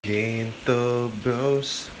Ginto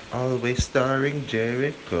Bros, always starring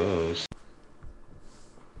Jericho's.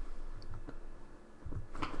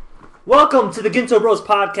 Welcome to the Ginto Bros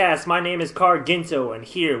podcast. My name is Car Ginto, and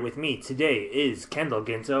here with me today is Kendall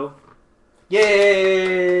Ginto.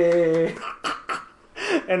 Yay!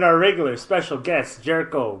 And our regular special guest,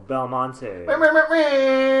 Jericho Belmonte.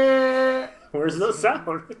 Where's the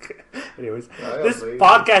sound? Anyways, this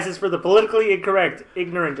podcast is for the politically incorrect,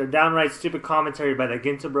 ignorant, or downright stupid commentary by the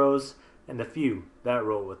Ginto Bros and the few that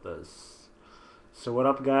roll with us. So what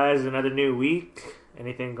up, guys? Another new week.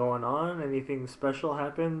 Anything going on? Anything special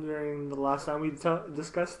happened during the last time we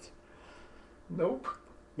discussed? Nope.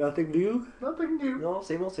 Nothing new? Nothing new. No,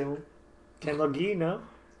 same old, same old. Kendall Gee, no?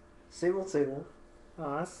 Same old, same old.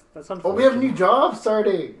 Oh, that's unfortunate. Oh, we have a new job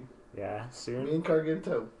starting. Yeah, Me soon. and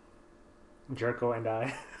Carginto. Jericho and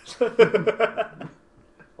I.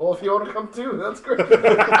 Well, if you want to come too, that's great.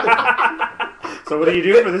 So what do you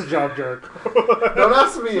do for this job, Jericho? Don't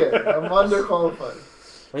ask me yet. I'm underqualified.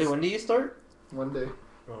 Wait, when do you start? One day.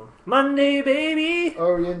 Monday, baby!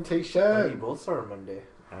 Oh, you Orientation. both start on Monday.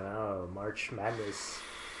 I know, March Madness.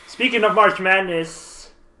 Speaking of March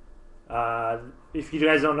Madness, if you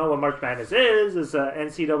guys don't know what March Madness is, it's an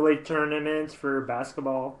NCAA tournament for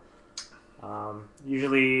basketball.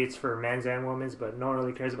 Usually it's for men's and women's, but no one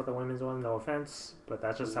really cares about the women's one, no offense. But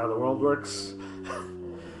that's just how the world works.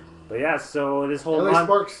 But yeah, so this whole LA month...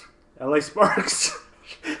 Sparks. LA Sparks.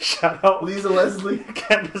 Shout out Lisa Leslie.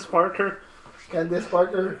 Candace Parker. Candace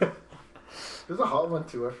Parker. There's a hot one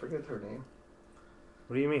too. I forget her name.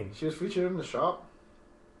 What do you mean? She was featured in the shop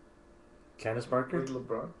Candace Parker? with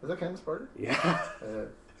LeBron. Is that Candace Parker? Yeah. Yeah.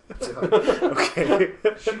 Okay.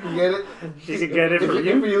 She can get it. She can get it If for if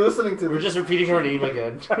you. you're listening to We're this. just repeating her name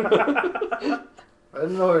again. I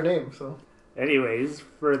didn't know her name, so. Anyways,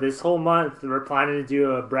 for this whole month, we're planning to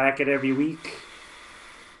do a bracket every week.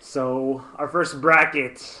 So, our first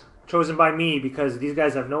bracket, chosen by me because these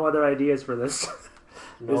guys have no other ideas for this.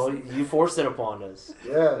 No, you forced it upon us.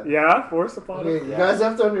 Yeah. Yeah, force upon Okay, it. you Yeah. guys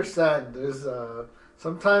have to understand. There's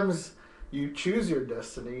sometimes you choose your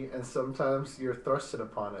destiny, and sometimes you're thrusted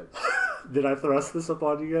upon it. Did I thrust this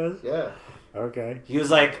upon you guys? Yeah. Okay. He was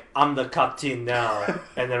like, I'm the captain now.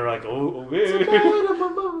 And then we're like, oh, Tonight okay.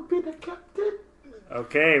 I'm gonna be the captain.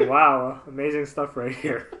 Okay, wow. Amazing stuff right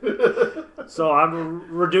here. So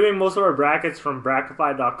we're doing most of our brackets from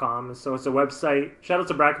Brackify.com. So it's a website. Shout out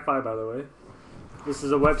to Brackify, by the way. This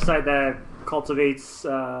is a website that cultivates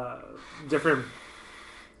different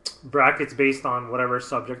brackets based on whatever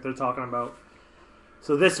subject they're talking about.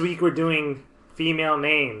 So this week we're doing female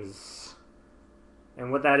names.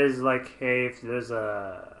 And what that is like, hey, if there's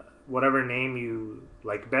a whatever name you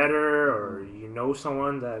like better, or you know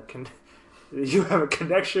someone that can you have a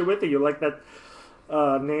connection with, and you like that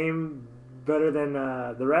name better than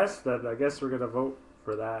the rest, that I guess we're gonna vote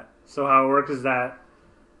for that. So how it works is that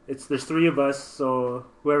there's three of us, so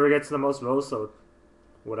whoever gets the most votes, so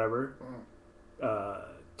whatever,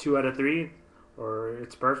 2 out of 3, or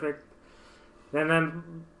it's perfect. Then that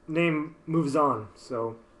name moves on.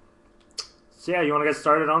 So yeah, you want to get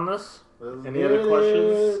started on this? Let's Any get other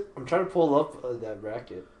questions? it. I'm trying to pull up that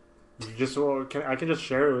bracket. You just I can just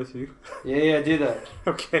share it with you. Yeah, do that.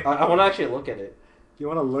 Okay. I want to actually look at it. You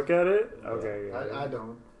want to look at it? Okay. Yeah. I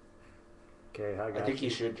don't. Okay, I got I think you.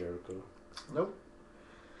 you should, Jericho. Nope.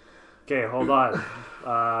 Okay, hold on.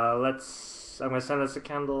 I'm gonna send this to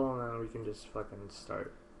Kendall, and then we can just fucking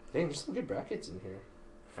start. Dang, there's some good brackets in here.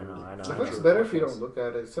 I know. It looks better if you don't look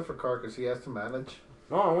at it, except for Carr, because he has to manage.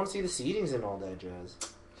 No, I want to see the seedings and all that jazz.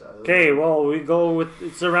 Okay, well, we go with...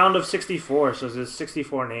 It's a round of 64, so there's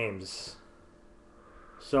 64 names.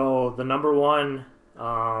 So, the number one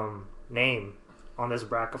name on this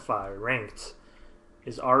Brackify, ranked,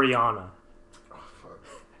 is Ariana. Oh, fuck.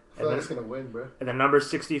 I feel like it's going to win, bro. And the number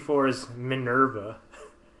 64 is Minerva.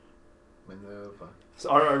 Minerva. So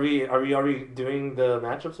are we already doing the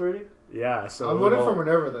matchups already? Yeah, so... I'm voting for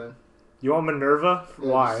Minerva then. You want Minerva? Yeah,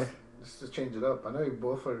 Why? Just to change it up. I know you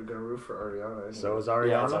both are going to root for Ariana. Anyway. So is Yeah,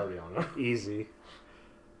 Ariana? it's Ariana. Easy.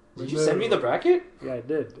 Did you send me the bracket? Yeah, I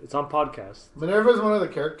did. It's on podcast. Minerva is one of the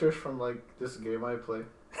characters from like this game I play.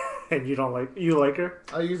 And you don't like... You like her?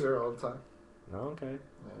 I use her all the time. No, okay.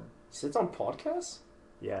 Yeah. So it's on podcast?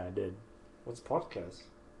 Yeah, I did. What's podcast?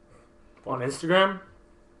 On Instagram?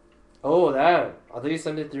 Oh, that. I thought you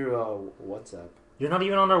sent it through WhatsApp. You're not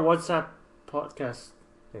even on our WhatsApp podcast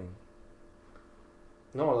thing.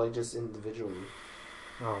 No, like just individually.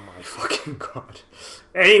 Oh my fucking god.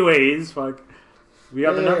 Anyways, fuck. We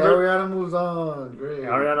have the number... Ariana moves on. Great.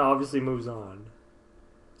 Ariana obviously moves on.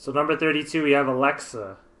 So number 32, we have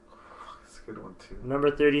Alexa. That's a good one too.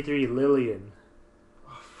 Number 33, Lillian.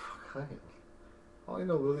 Oh, I only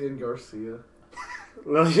know Lillian Garcia.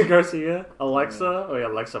 Lillian Garcia, Alexa. Oh yeah,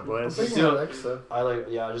 Alexa I'm Bliss. thinking Still- Alexa.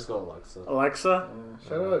 I'll just go Alexa. Alexa. Yeah,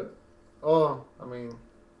 shout out. Oh, I mean,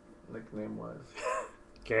 nickname wise.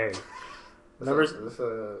 Okay. Number. Number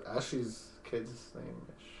This Ashley's kid's name.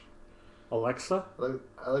 Alexa.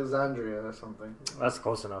 Alexandria or something. That's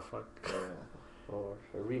close enough. Fuck. Yeah. Oh,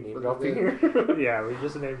 are we name But dropping then- here? Yeah, we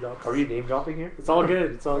just named dropped. Are we name dropping here? It's all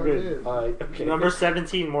good. It's all Oh, good. dude. Okay. Number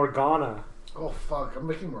 17, Morgana. Oh fuck! I'm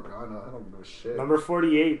making Morgana. I don't give a shit. Number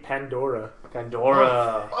 48, Pandora.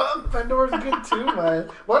 Pandora. Oh, Pandora's good too, man.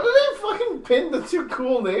 Why do they fucking pin the two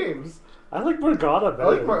cool names? I like Morgana better. I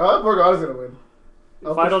like Morgana's gonna win.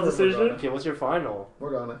 I'll Final push for decision? Morgana. Okay, what's your final?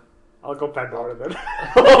 Morgana. I'll go Pandora then.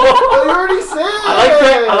 Oh, you already said.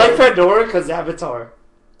 I like Pandora because Avatar.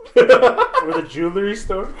 Or the jewelry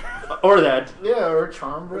store. Or that. Yeah, or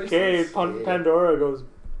charm bracelets. Okay, Yeah. Pandora goes.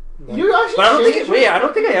 You actually. But I don't think. changed Wait, your I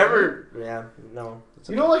don't think I fucking ever. Yeah, no. It's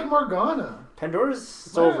You okay. don't like Morgana? Pandora's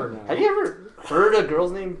It's over now. Have you ever heard a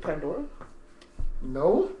girl's name Pandora?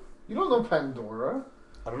 No, you don't know Pandora.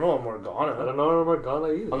 I don't know a I Morgana. don't know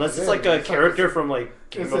Morgana either. Unless it's Yeah, like a it's character from like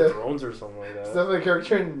Game it's of a- Thrones or something like It's that. definitely a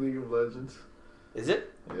character in League of Legends. Is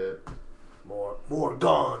it? Yeah.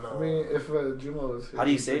 Morgana. I mean, if Jumo was here, How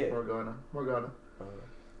do you he'd say pick it? Morgana. Morgana.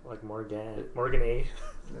 Like Morgan A.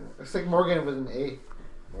 Yeah. It's like Morgan with an A.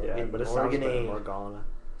 Yeah, but it sounds Morgan better. A. Morgana.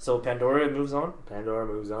 So Pandora moves on. Pandora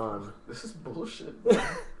moves on. This is bullshit.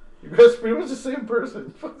 You guys pretty much the same person.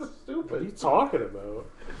 Fucking What are stupid. you talking about?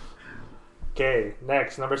 Okay,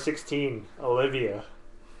 next, number 16, Olivia.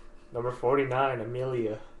 Number 49,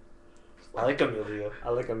 Amelia. I like Amelia. I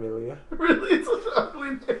like Amelia. Really? It's such an ugly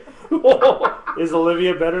name. Is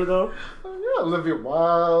Olivia better though? Yeah, Olivia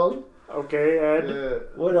Wilde. Okay, Ed. Yeah.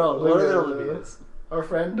 What else? What Olivia, other Olivias? Our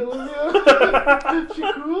friend Olivia. She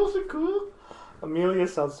cool, she cool. Amelia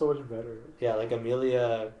sounds so much better. Yeah, like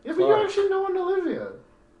Amelia. Yeah, but you Clark. actually know an Olivia.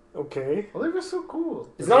 Okay. Olivia's so cool.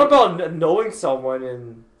 It's not about knowing someone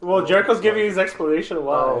and. Well, Jericho's giving his explanation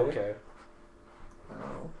why. Oh, okay.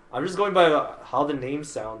 Oh. I'm just going by how the name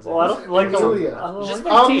sounds. Well, I don't like the. Amelia. I don't Just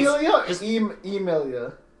like my Amelia? Just-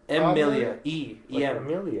 Emilia. Emilia. like E-M.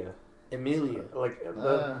 Amelia. Emilia. Like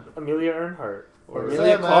the Amelia Earnhardt. Or What's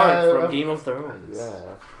Emilia that, Clarke man? from Game of Thrones.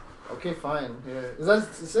 Yeah. Okay, fine. Yeah.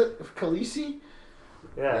 Is it Khaleesi?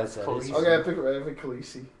 Yeah, Yes, it's that Khaleesi. is. Okay, I pick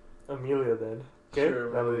Khaleesi. Amelia then. Okay,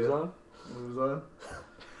 Sure, that moves Amelia. on. Moves on.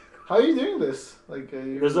 How are you doing this? Like,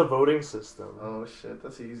 There's a voting system. Oh shit,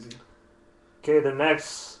 that's easy. Okay, the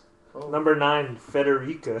next, Oh. number 9,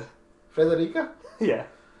 Federica. Federica? Yeah.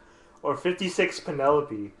 Or 56,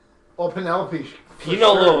 Penelope. Oh, Penelope. for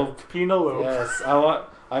Penelope. Penelope. Yes, I vote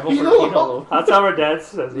for Penelope. Penelope. That's how our dad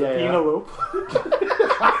says it. Yeah, yeah. Penelope.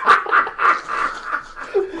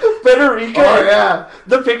 Federica. Oh yeah.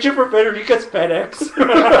 The picture for Federica's FedEx.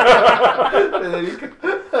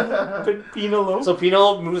 Federica. Penelope. So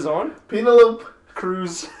Penelope moves on. Penelope.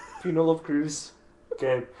 Cruz. Penelope Cruz.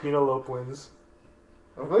 Okay, Penelope wins.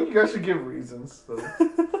 I think you guys should give reasons. So.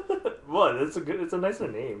 What? It's a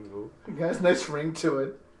nicer name. Though. You guys, nice ring to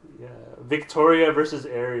it. Yeah. Victoria versus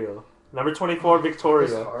Ariel. Number 24, It's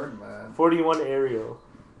Victoria. hard, man. 41, Ariel.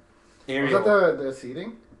 Ariel. Was that the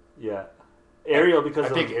seating? Yeah. Ariel because I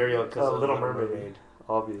of pick Ariel because of Little Mermaid.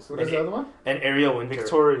 Obviously. What is the other one? And Ariel Winter.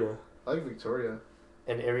 Victoria. I like Victoria.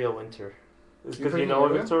 And Ariel Winter. Is You because you picking know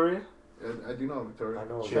Ariel? Victoria? I do know Victoria. I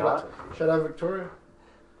know. She Shout hot? out, shout out Victoria.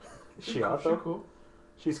 She's cool, Shiato? she's cool.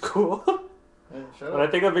 She's cool. Yeah, shout When I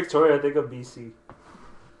out. think of Victoria, I think of BC.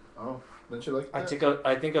 Oh, don't you like I that? think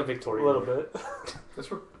of A Victoria. little bit. That's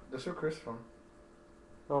where Chris from.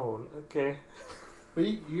 Oh, okay. But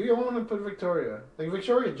you don't want to put Victoria. Like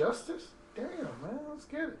Victoria Justice? Damn, man, let's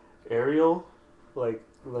get it. Ariel, like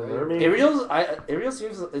the Yeah. mermaid. Ariel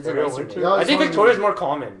seems it's a Ariel nicer Winter? name. Yeah, I it's think one of Victoria's the- more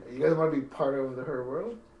common. You guys want to be part of her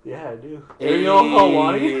world? Yeah, I do. Ariel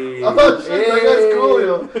Hawani. Oh shit, that guy's cool,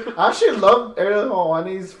 yo. I actually love Ariel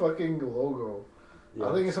Hawani's fucking logo.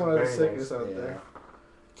 I think it's one of the very sickest nice. out Yeah. there.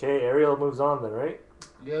 Okay, Ariel moves on then, right?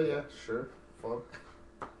 Yeah, sure.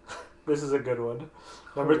 Fuck. This is a good one.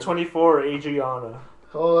 Number 24, Adriana.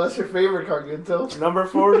 Oh, that's your favorite Cargento? Number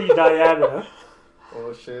 40, Diana.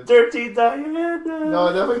 Oh shit. 13, Diana. No,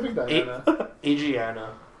 I definitely pick Diana.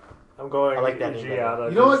 Adriana. I'm going I like that name Adriana.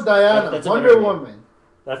 You know what, 'cause Diana? That's a Wonder better name. Woman.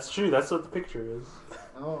 That's true. That's what the picture is.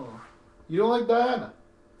 Oh. You don't like Diana?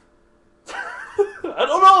 I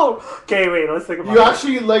don't know. Okay, wait. Let's think about You it.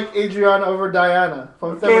 actually like Adriana over Diana.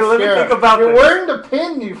 From Okay, let me Themyscira. think about You're this. wearing the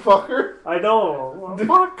pin, you fucker. I know. Well,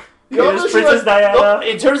 fuck. You Okay, know there's she Princess was- Diana. No,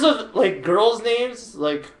 in terms of like girls' names,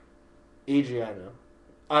 like Adriana.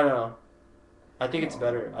 I don't know. I think it's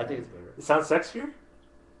better. I think it's better. It sounds sexier?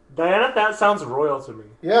 Diana, that sounds royal to me.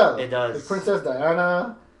 Yeah, It does. Like Princess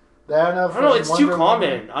Diana. Diana. I don't know. It's Wonder too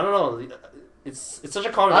Woman. common. I don't know. It's such a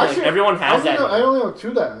common Actually, name. Everyone has that. I Name. only know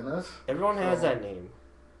 2 Dianas. Everyone has that name.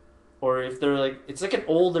 Or if they're like, it's like an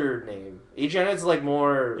older name. Adriana is like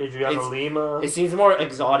more. Adriana Lima. It seems more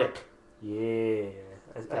exotic. Yeah,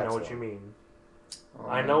 I know That's what one. you mean. Oh,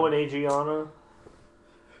 I know an Adriana.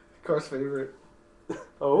 Car's favorite.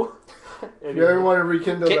 Oh, If you ever want to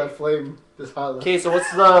rekindle Okay. that flame, just holla. Okay, so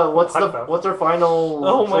what's our final?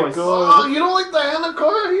 Oh my choice? God. Oh, you don't like Diana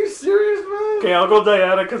Carr? Are you serious, man? Okay, I'll go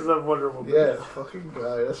Diana because I'm Wonder Woman. Yeah, fucking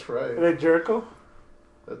guy. That's And right. then Jericho.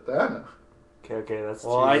 Diana. Okay, that's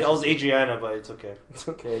Well, two. I was Adriana, but it's okay.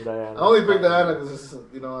 Okay, Diana. I only picked Diana because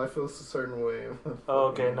I feel a certain way. Oh,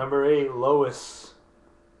 okay, number 8, Lois.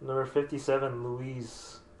 Number 57,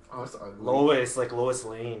 Louise. Oh, it's ugly. Lois, like Lois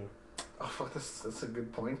Lane. Oh fuck, that's a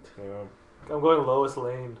good point. Yeah. I'm going Lois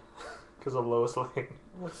Lane because of Lois Lane.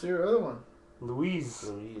 What's your other one? Louise.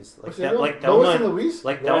 Louise, What's like your other like one? Thelma, Lois and and, Louise?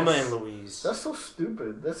 like Yes. Thelma and Louise. That's so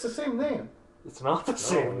stupid. That's the same name. It's not the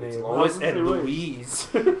same No, it's name. Lois How's it and the same way? Louise.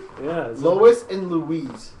 Yeah. It's Lois and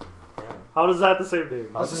Louise. Yeah. How does that the same name?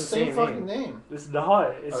 How's That's it the the same same fucking name? name. It's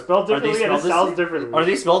not. It's Are- spelled are they differently and it spelled the sounds same? differently. Are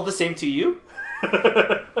they spelled the same to you?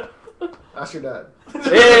 Ask your dad.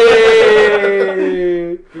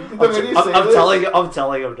 Hey! The way you say I'm this- telling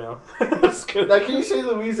him now. That's good. Like, can you say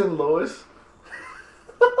Louise and Lois?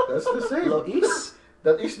 That's the same. Louise?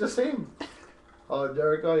 That is the same. Oh,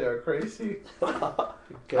 Jericho, you're crazy. I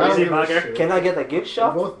don't Crazy give a bugger. shit. Can I get the gift They're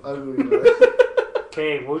shop? both ugly, man.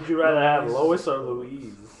 Okay, what would you rather have, Lois or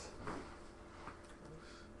Louise?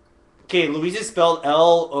 Okay, Louise is spelled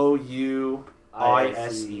Louise. I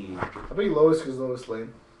think Lois because Lois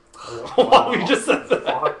Lane. We just said that.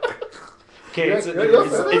 Fuck. Okay, Yeah, it's, yeah,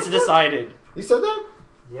 yeah. it's decided. You said that?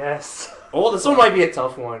 Yes. Oh, this one might be a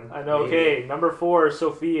tough one. I know. Maybe. Okay, number 4,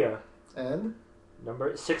 Sophia. And?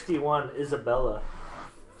 Number 61, Isabella.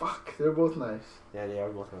 Fuck, they're both nice. Yeah, they are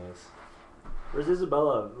both nice. Where's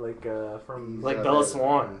Isabella? Like, from... Like Yeah, Bella that-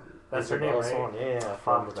 Swan. That's her Bella name, right? Swan. Yeah, Fuck,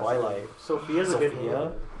 from that's Twilight. Sophia's a good Sophia.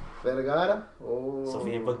 name. Vergara? Oh.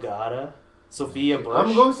 Sophia Vergara. Sophia Bush.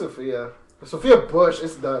 I'm going Sophia. Sophia Bush,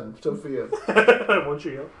 it's done. Sophia.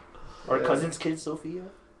 Montreal. Our Yeah. cousin's kid, Sophia.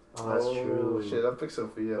 Oh, that's true. Shit, I'll pick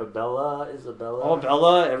Sophia. Isabella. Oh,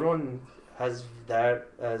 Bella. Everyone has that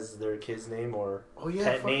as their kid's name, or Oh, yeah,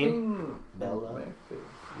 Pet fucking... name? Bella. Man,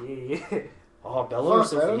 Yeah. oh, Bella or Fuck, I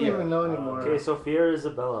Sophia. don't even know anymore. Okay, Sophia or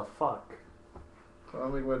Isabella. Fuck. I'll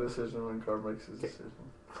make my decision when Carl makes his decision.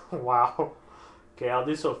 Wow. Okay, I'll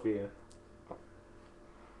do Sophia.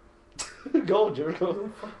 Go,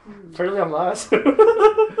 Jericho. Apparently, I'm last.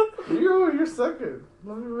 You're second.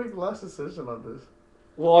 Let me make the last decision on this.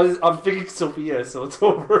 Well, I'm picking Sophia, so it's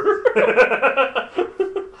over.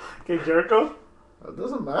 Okay, Jericho? It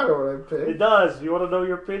doesn't matter what I It pick. does. You want to know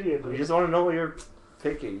your opinion. We just want to know what you're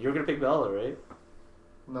picking. You're gonna pick Bella, right?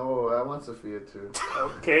 No, I want Sophia too.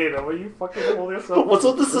 Okay, then what you fucking hold yourself? What's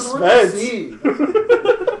with the This is what they suspense? see.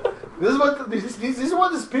 This is what these is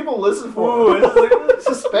what these people listen for. Ooh, it's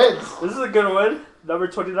Suspense. This is a good one. Number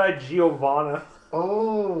 29, Giovanna.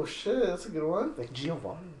 Oh shit, that's a good one. Like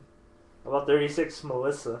Giovanni. About 36,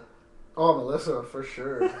 Melissa. Oh, Melissa for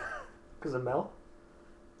sure. Because of Mel?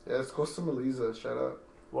 Yeah, it's close to Melissa. Shout out.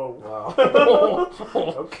 Whoa. Wow.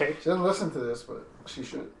 Okay. She doesn't listen to this, but she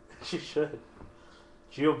should. She should.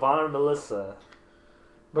 Giovanna Melissa.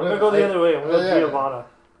 But I'm gonna go the other way. I'm gonna go yeah. Giovanna.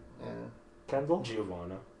 Yeah. Kendall?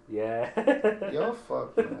 Giovanna. Yeah. Yo,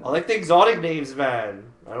 fuck. Man. I like the exotic names,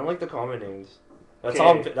 man. I don't like the common names. That's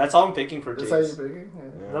Okay. all I'm picking for That's how taste. you're picking.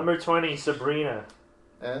 Yeah. Yeah. Number 20, Sabrina.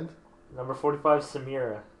 And Number 45,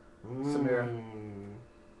 Samira. Samira. Mm.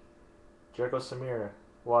 Jericho Samira.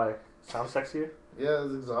 Why? Sound sexier? yeah,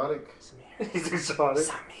 it's exotic. Samira. He's exotic.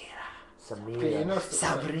 Samira. Samira. Okay, you know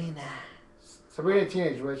Sabrina. Sabrina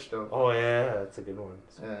Teenage Witch though. Oh yeah, that's a good one.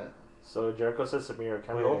 Yeah. So Jericho says Samira.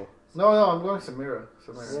 Kendall? Wait, No, I'm going Samira.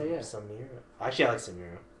 Samira. Yeah, yeah. Samira. Actually, I like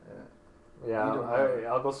Samira. Yeah, You don't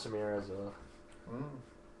I'll go Samira as well. Mm.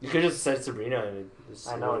 You could just said Sabrina and it just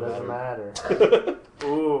I know, it doesn't matter. matter.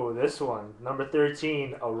 Ooh, this one. Number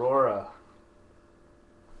 13, Aurora.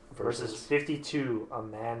 Versus 52,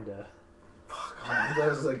 Amanda. That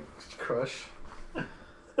was like crush.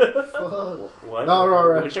 Fuck. What? No,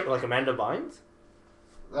 Aurora. Which, like Amanda Bynes?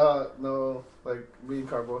 No, like me and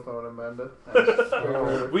Carl both know Amanda.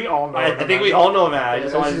 We all know. I think we all know that. I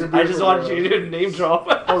just Yeah, wanted, she's a I just beautiful wanted girl. you to name drop.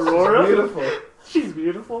 Aurora? Beautiful. She's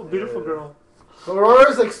beautiful. Beautiful Yeah. girl.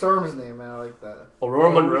 Aurora's like Storm's name, man. I like that.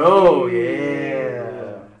 Aurora Monroe,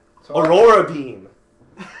 yeah. So Aurora Beam.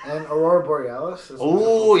 And Aurora Borealis. is Oh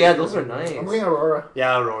beautiful. yeah, those are nice. I'm going Aurora.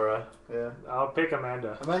 Yeah, Aurora. Yeah. I'll pick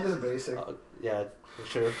Amanda. Amanda's basic. Yeah, for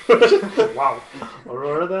sure. Wow.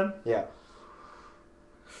 Aurora then? Yeah.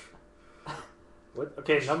 What?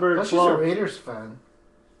 Okay, number Plus, she's a 12. Raiders fan.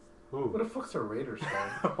 Who Who? the fuck's a Raiders fan?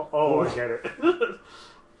 Oh, I get it. Okay,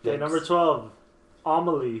 Yikes. number 12.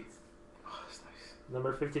 Amelie. Oh, that's nice.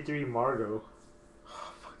 Number 53, Margot.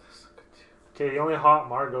 Oh, fuck, that's so good too. Okay, the only hot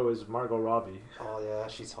Margot is Margot Robbie. Oh yeah,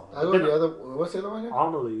 she's hot. I go the other. What's the other one again?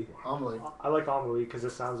 Amelie. Amelie. I like Amelie because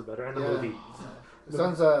it sounds better in the Yeah. movie. It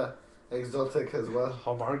sounds exotic as well.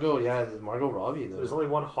 Oh, Margot, yeah, Margot Robbie though. There's only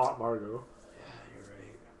one hot Margot. Yeah, you're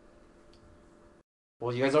right.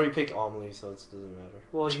 Well, you guys already picked Amelie, so it doesn't matter.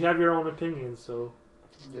 Well, you have your own opinion, so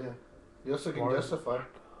Yeah. You also can Margot. justify.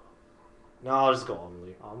 No, I'll just go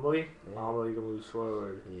Amelie. Amelie. Yeah. Amelie can move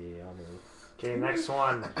forward. Yeah, Amelie. Okay, next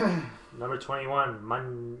one. Number 21,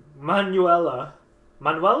 Manuela.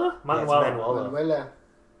 Manuela? Yeah, it's Manuela. Manuela. Manuela.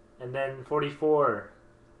 And then 44,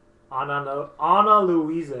 Ana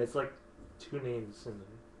Luisa. It's like two names in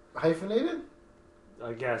there. Hyphenated?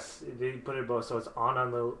 I guess they put it both, so it's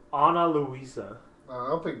Ana Luisa.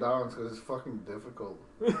 I'll pick that one because it's fucking difficult.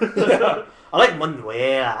 Yeah. I like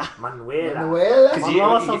Manuela. Manuela. Manuela? 'Cause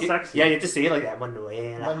Manuela sounds sexy. Yeah, you have to say it like that,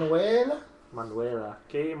 Manuela. Manuela? Manuela.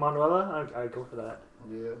 Okay, Manuela. I go for that.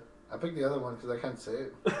 Yeah. I picked the other one because I can't say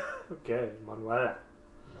it. Okay, Manuela.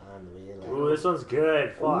 Manuela. Ooh, this one's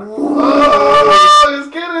good. Fuck. Oh,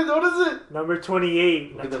 just kidding. What is it? Number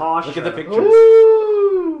 28, Look at Natasha. look at the pictures.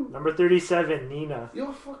 Ooh. Number 37, Nina.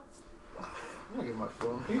 Yo, fuck. I'm gonna get my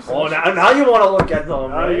phone. Can you Oh, send now you want to look at them,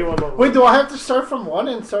 Now right? you wanna- Wait, do I have to start from one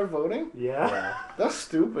and start voting? Yeah. Yeah. That's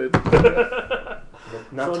stupid. So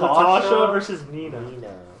Natasha versus Nina.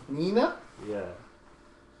 Nina. Nina? Yeah.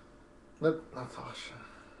 Natasha.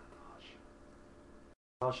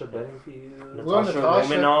 Natasha Bedingfield. Well, Natasha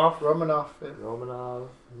Natasha. Romanoff. Romanov. Yeah. Romanov.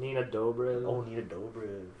 Nina Dobrev. Oh, Nina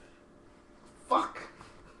Dobrev. Fuck.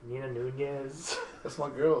 Nina Nunez. That's my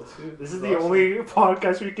girl, too. This is the only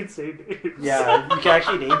podcast where you can say names. Yeah, you can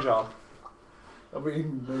actually name drop. I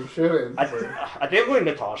mean, they shouldn't. I think I'm going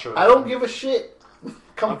Natasha. I don't give a shit.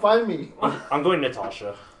 Come find me. I'm going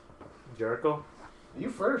Natasha. Jericho? You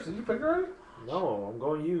first. Did you pick already? No, I'm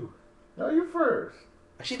going you. No, you first.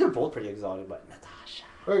 Actually, they're both pretty exotic, but Natasha.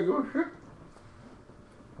 Wait, go here.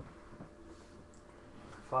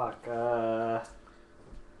 Fuck.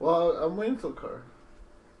 Well, I'm waiting till car.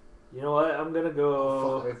 You know what? I'm gonna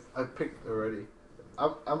go. Fuck, I picked already.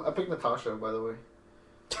 I picked Natasha, by the way.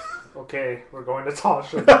 Okay, we're going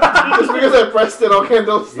Natasha. Just because I pressed it, okay,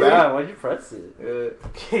 don't say. Yeah, why'd you press it?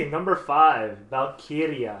 Okay, number 5,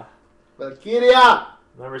 Valkyria. Valkyria!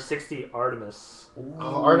 Number 60, Artemis.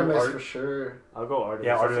 Oh, Artemis for sure. I'll go Artemis.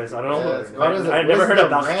 Yeah, Artemis. I don't know. Yeah, Artemis I is never heard of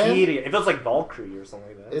wisdom, man. Valkyria. It feels like Valkyrie or something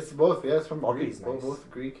like that. It's both, yeah, it's from Valkyrie's Greek. nice. Both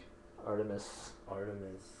Greek. Artemis.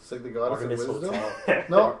 Artemis. It's like the goddess Artemis of wisdom. Hotel.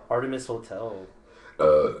 No. Artemis Hotel.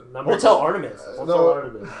 Number Hotel Artemis. Hotel No.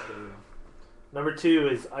 Artemis. There you go. Number 2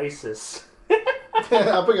 is ISIS.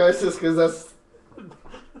 I'll pick ISIS because that's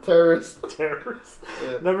terrorist. Terrorist.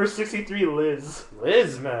 Yeah. Number 63, Liz.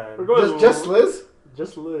 Liz, man. We're going Just Liz?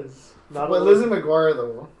 Just Liz. Not But a Lizzie McGuire,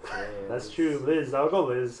 though. That's true, Liz. I'll go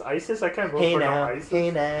Liz. ISIS, I can't vote Hey for no now. ISIS.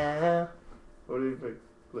 Hey now. What do you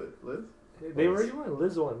pick? Liz? They already went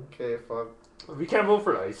Liz one. Okay, fuck. We can't vote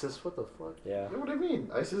for ISIS. What the fuck? Yeah. What do you mean?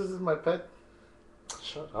 ISIS is my pet.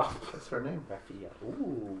 Shut up. That's her name. Raphael.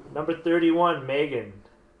 Ooh. Number 31, Megan.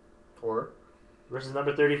 Or Versus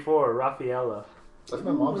number 34, Rafaela. that's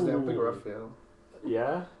my mom's name. Pick Ooh. Raphael.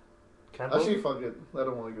 Yeah? Can't vote? Actually, fuck it. I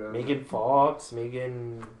don't want to go. Megan Fox.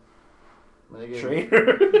 Megan Megan.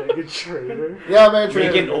 Trainer. Megan Trainer. Yeah, Megan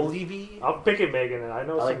Trainor. Megan Olivey. I'm picking Megan. I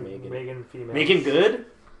know I like some Megan. Megan females. Megan Good.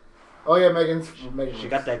 Oh yeah, Megan's Megan. She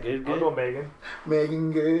got that good. I'll Good. go Megan.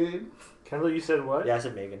 Megan good. Kendall, you said what? Yeah, I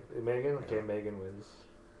said Megan. Megan? Okay, Megan wins.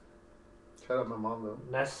 Shout out my mom though.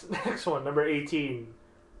 Next one, number 18,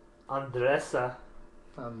 Andressa.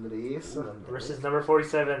 Andres. Versus number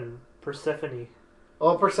 47, Persephone.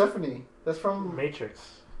 Oh, Persephone. That's from.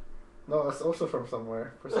 Matrix. No, that's also from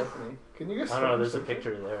somewhere. Persephone. Can you guys? I don't know. There's a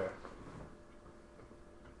picture there.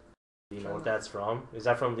 Do you know what that's from? Is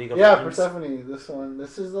that from League of Yeah, Legends? Persephone. This one.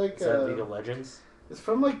 This is like. Is that League of Legends? It's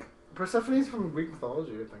from like Persephone's from Greek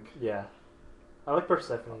mythology, I think. Yeah. I like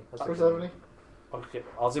Persephone. That's a good Persephone. one. Okay,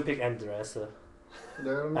 I was gonna pick Andressa.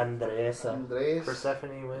 Then Andressa. Andres.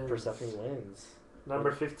 Persephone wins. Persephone wins.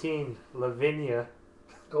 Number 15, Lavinia.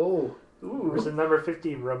 Oh. Versus number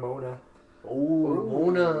 50, Ramona. Oh,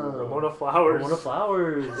 Ramona. Ramona Flowers. Ramona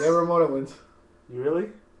Flowers. Yeah, Ramona wins. You really?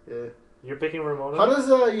 Yeah. You're picking Ramona? How do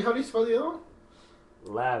you spell the other one?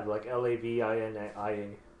 Lav, like Lavinia.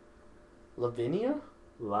 Lavinia?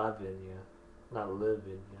 Lavinia. Not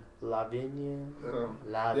Lavinia. Lavinia. Yeah,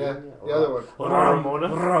 Lavinia. the other one. Ramona?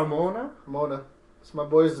 Ramona? Ramona. It's my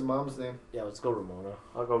boy's mom's name. Yeah, let's go Ramona.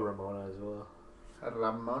 I'll go Ramona as well.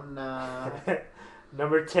 Ramona.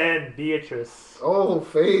 Number 10, Beatrice. Oh,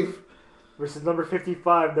 Faith. Versus number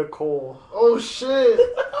 55, Nicole. Oh, shit.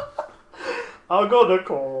 I'll go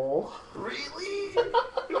Nicole. Really?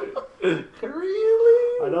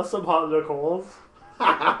 Really? I know some hot Nicoles.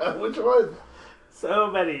 Which one? So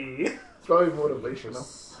many. It's probably motivational.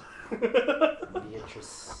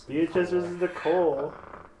 Beatrice. Beatrice versus Nicole.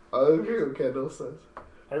 I don't agree with Kendall says.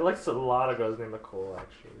 I like a lot of girls named Nicole,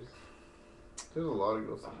 actually. There's a lot of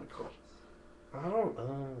girls named Nicole. I don't.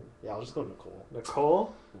 Yeah, I'll just go Nicole.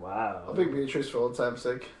 Nicole? Wow. I'll pick Beatrice for old time's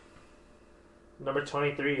sake. Number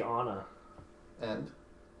 23, Anna. And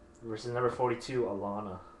Versus number 42,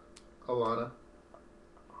 Alana. Alana.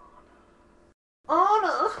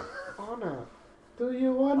 Anna. Do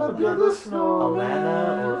you wanna Alana. build a snowman?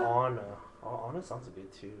 Alana or Anna. Oh, Anna sounds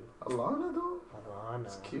good too. Alana though? Alana.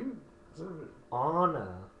 It's cute. Is it?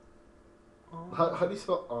 Anna. How do you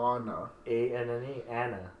spell Anna? A-N-N-E.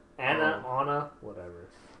 Anna. Anna, Anna, whatever.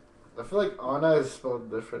 I feel like Anna is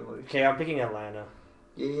spelled differently. Okay, I'm picking Atlanta.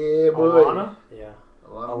 Yeah, boy. Alana? Yeah.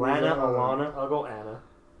 Alana. Alana. I'll go Anna.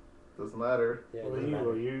 Doesn't matter. Yeah, Well, doesn't you,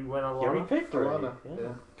 matter. you went You already Alana? picked already. Alana. Yeah.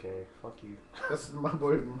 Yeah. Okay, fuck you. That's my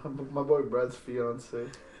boy Brad's fiance.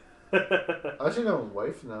 Actually, no,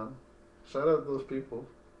 wife now. Shout out those people.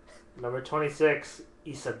 Number 26,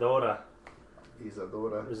 Isadora.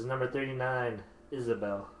 Isadora. Versus number 39,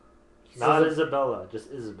 Isabel. Isabel. Not Isabella, just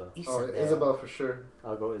Isabel. Oh, Isabel for sure.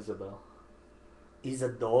 I'll go Isabel.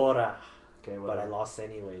 Isadora. Okay, But whatever. I lost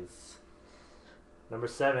anyways. Number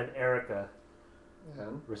 7, Erica.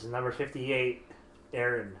 And Versus number 58,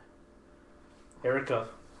 Erin. Erica.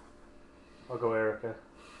 I'll go Erica.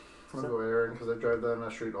 I'm gonna go Aaron because I drive down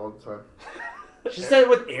that street all the time. She said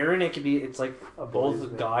with Aaron, it could be. It's like A boy's name.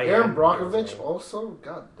 both guy. Aaron and girl's Brockovich name. also?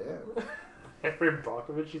 God damn. Erin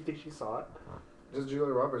Brockovich, you think she saw it? Just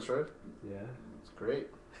Julia Roberts, right? Yeah. It's great.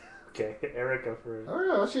 Okay, Erica for. Oh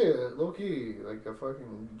yeah, actually, low key, like a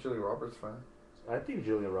fucking Julia Roberts fan. I think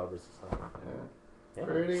Julia Roberts is hot. Yeah. Yeah.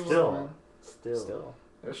 Pretty Still. woman. Still.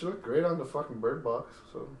 Yeah, she looked great on the fucking Bird Box.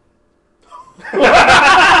 So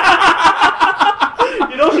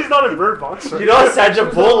You know she's not in Bird Box, right? You know Sandra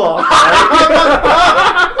Bullock,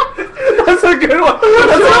 right? That's a good one.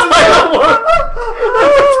 That's a title one.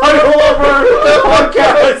 That's a title of our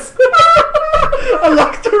podcast. I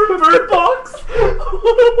looked her in Bird Box.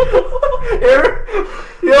 Aaron,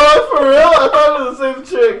 yo, for real? I thought it was the same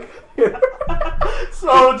chick.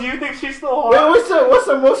 So, do you think she's still Wait, hot? what's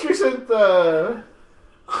the most recent? I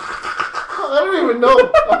don't even know.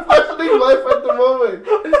 I'm questioning life at the moment.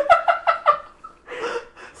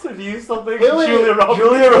 So, do you still think Wait, Julia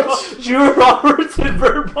Roberts? Julia Roberts in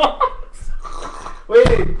Bird Box.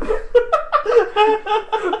 Wait.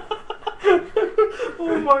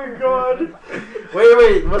 Oh my god.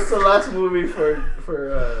 Wait. What's the last movie for?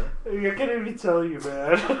 I can't even tell you,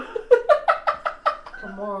 man.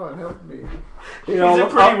 Come on, help me. You She's know, a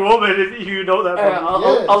pretty woman if you know that. Yes.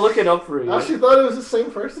 I'll look it up for you. I actually thought it was the same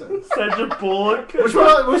person. Sandra Bullock. Which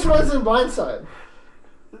one's in Blindside?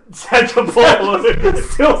 Sandra Bullock.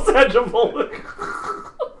 Still Sandra Bullock.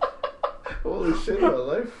 Holy shit, my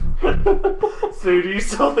life. So, do you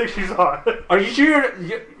still think she's hot? Are you sure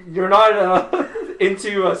you're not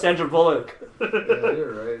into Sandra Bullock? Yeah,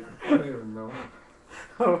 you're right. I don't even know.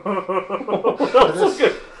 That was so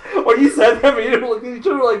good. When you said that, we didn't look at each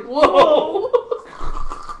other like, whoa.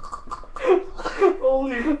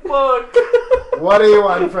 Holy fuck. What do you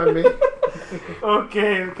want from me?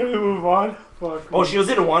 Okay, can we move on? Fuck. Oh, she was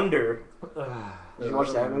in Wonder. Ah. Did you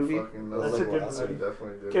watch that movie? That's a good I movie.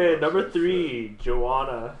 definitely did. Okay, watch number that 3,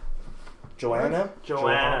 Joanna. Joanna?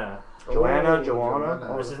 Joanna. shit. Joanna.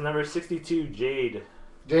 Joanna. Versus number 62, Jade.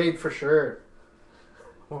 Jade for sure.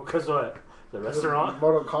 Well, cause what? The restaurant?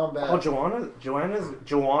 Mortal Kombat. Oh, Joanna?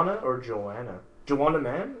 Joanna or Joanna? Joanna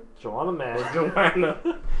Man? Joanna, man. Joanna.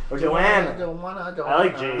 Or Joanna. Joanna. I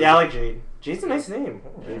like Jade. Yeah, I like Jade. Jade's a nice name.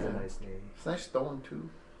 Oh, Jade's a Yeah. nice name. It's nice stone too.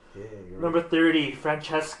 Yeah, you're right. Number 30,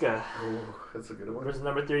 Francesca. Oh, that's a good one. Versus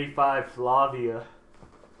number 35, Flavia.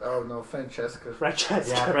 Oh no, Francesca.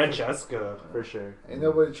 Francesca. Yeah, Francesca. For sure. Ain't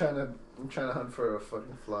nobody trying to hunt for a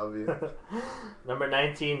fucking Flavia. Number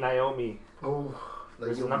 19, Naomi. Oh,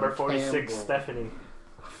 Versus Naomi number 46, Campbell. Stephanie.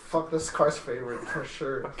 Fuck, this car's favorite for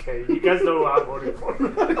sure. Okay, you guys know who I'm voting for.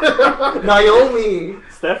 Naomi.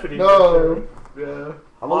 Stephanie. No. Yeah.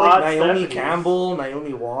 How about like Hot Naomi Stephanies. Campbell,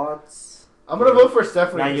 Naomi Watts, I'm gonna vote for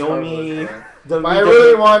Stephanie. Naomi. But I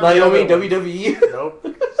really want the Naomi other one. WWE.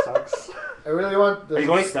 Nope. Sucks. I really want the. Are you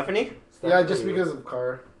going Stephanie? Yeah, just Stephanie. because of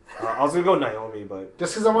car. I was gonna go Naomi, but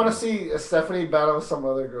Just because I want to see Stephanie battle some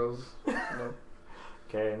other girls. You know?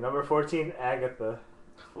 Okay, number 14, Agatha.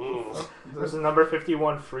 Versus number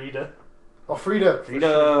 51, Frida. Oh, Frida.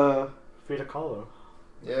 Frida. Frida Kahlo.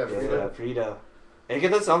 Yeah, Frida. Yeah, Frida.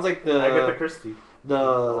 Agatha sounds like the Agatha Christie.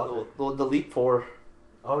 the Leap 4.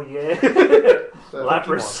 Oh, yeah. The-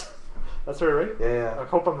 Lapras. That's her, right? Yeah. I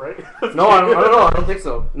hope I'm right. No, I don't know. I don't think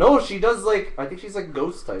so. No, she does like. I think she's like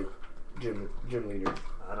ghost type gym leader.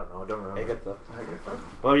 I don't know. I don't remember. Agatha. Agatha?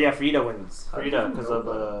 Well, yeah, Frida wins. Frida, because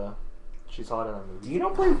of she's hot in that Do movie. you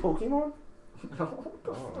not play Pokemon? No, what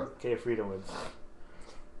the fuck? Okay, Frida wins.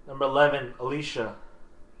 Number 11, Alicia.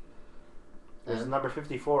 There's And? number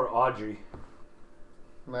 54, Audrey.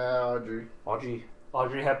 Nah, Audrey. Audrey.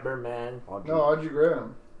 Audrey Hepburn, man. Audrey. No, Audrey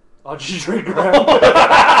Graham. Audrey Graham.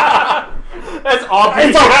 That's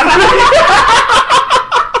Audrey.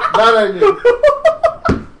 That I knew.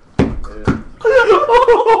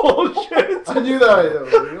 Oh shit! I knew that. I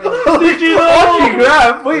knew. Did you know? Audrey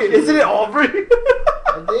Graham. Wait, isn't it Aubrey?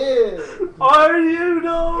 I did. How do you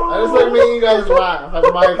know? I just like making you guys laugh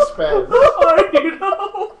at my expense. How do you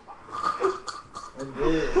know? I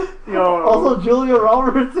did. Yo. Also, Julia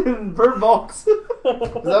Roberts in Bird Box. Is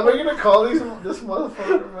that what you're gonna call this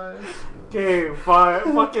motherfucker, man? Okay,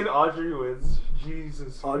 fine. Fucking Audrey wins.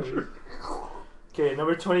 Jesus. Audrey. Okay,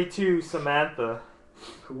 number 22, Samantha.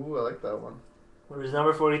 Ooh, I like that one. Where's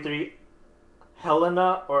number 43,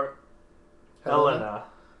 Helena or Elena?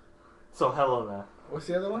 So Helena. What's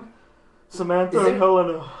the other one? Samantha Is or it-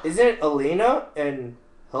 Helena? Isn't it Elena and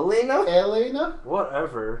Helena? Elena?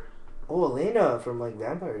 Whatever. Oh, Elena from like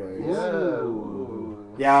Vampire Diaries. Yeah.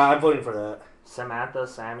 Ooh. Yeah, I'm voting for that. Samantha,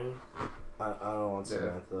 Sammy. I don't want Yeah.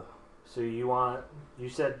 Samantha. So you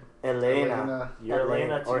said Elena. you're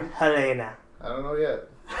Elena or too? Helena. I don't know yet.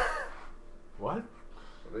 What?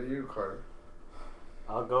 What are you, Carter?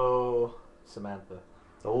 I'll go Samantha.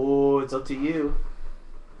 Oh, it's up to you.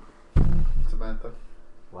 Samantha.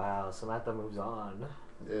 Wow, Samantha moves on.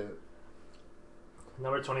 Yeah.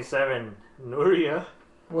 Number 27, Nuria.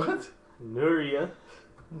 What? Nuria.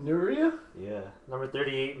 Nuria? Yeah. Number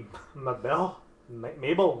 38, Mabel.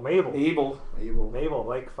 Mabel. Abel. Abel. Mabel,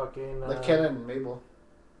 like fucking. Like Ken and Mabel.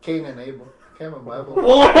 Cain and Abel. Ken and Mabel.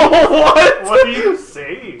 What? What are you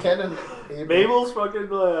saying? Ken and Abel. Mabel's fucking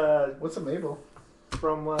What's a Mabel?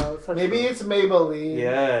 from what's that Maybe show? it's Maybelline.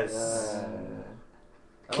 Yes.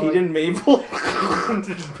 I don't Kaden Mabel.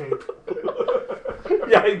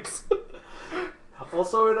 Yikes.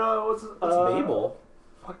 Also in what's What's Mabel?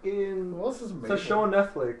 Fucking Who else is it's Mabel? a show on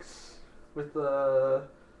Netflix with the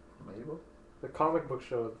Mabel? comic book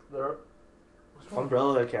show. There,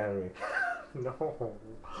 Umbrella Academy. no,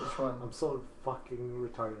 Which one? I'm so fucking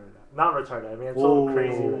retarded right now. Not retarded. I mean, I'm so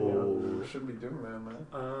crazy right now. You should be doing that, man.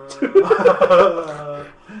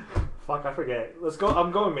 Fuck, I forget. Let's go.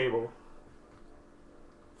 I'm going Mabel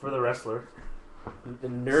for the wrestler.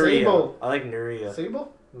 Nuria. Sable. I like Nuria.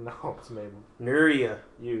 Sable? No, it's Mabel. Nuria.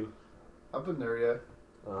 You. Up in Nuria.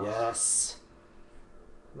 Yes.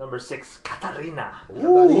 Number 6, Katarina.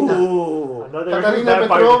 Ooh. Another Katarina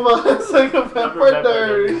vampire- Petrova. It's like a vampire vampire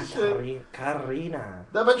diary shit. Karina.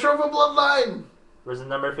 The Petrova bloodline. Versus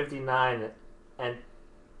number 59,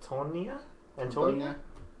 Antonia? Antonia?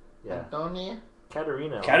 Yeah. Antonia.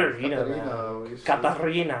 Katarina. Katarina. Katarina. we should-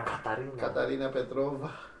 Katarina. Katarina. Katarina Petrova.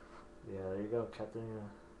 Yeah, there you go, Katarina.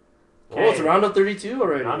 Oh, it's round of 32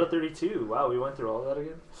 already. Round of 32. Wow, we went through all that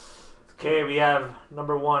again. Okay, we have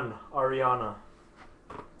number 1, Ariana.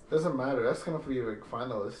 Doesn't matter. That's gonna be like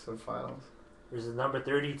finalists and finals. Versus number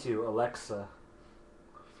 32, Alexa.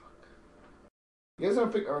 You guys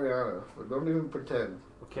don't pick Ariana, but don't even pretend.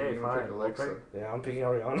 Okay, You're gonna fine. pick Alexa. Okay. Yeah, I'm picking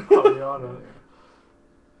Ariana. Ariana.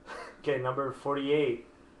 Okay, number 48,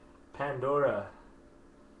 Pandora.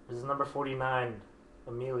 Versus number 49,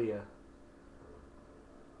 Amelia.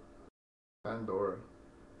 Pandora.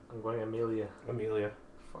 I'm going Amelia. Amelia.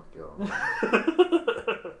 Fuck y'all.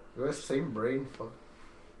 You guys same brain. Fuck.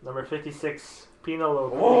 Number 56,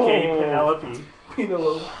 Penelope. Oh. aka Penelope.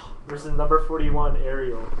 Penelope. Versus number 41,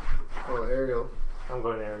 Ariel. Oh, Ariel. I'm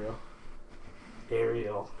going Ariel.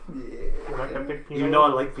 Ariel. You're not gonna Yeah. pick Penelope? You know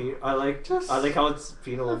I like I like how it's A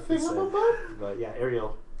Penelope thing said. I'm about. But yeah,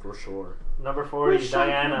 Ariel for sure. Number 40, Wish I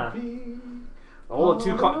Diana. could be. Oh,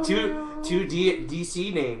 two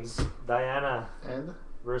DC names. Diana. And?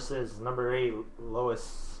 Versus number 8,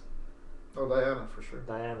 Lois. Oh, Diana for sure.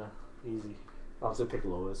 Diana. Easy. I'll also pick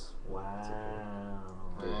Lois. Wow.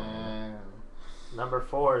 Man. Number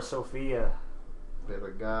 4, Sophia.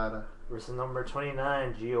 Vergara. Versus number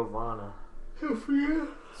 29, Giovanna. Sophia.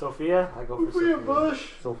 Sophia? I go for Sophia Sophia. Bush.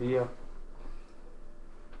 Sophia.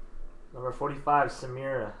 Number 45,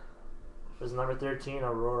 Samira. There's number 13,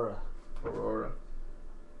 Aurora. Aurora.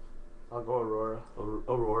 I'll go Aurora.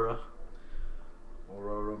 Aurora.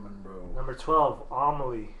 Aurora Monroe. Number 12,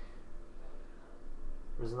 Amelie.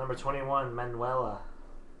 There's number 21, Manuela.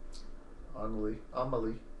 Amelie.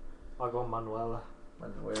 I'll go Manuela.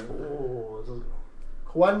 Manuel. Oh,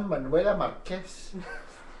 Juan Manuela Marquez.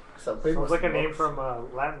 Sounds like a name from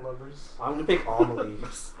Latin Lovers. I'm gonna pick Amelie.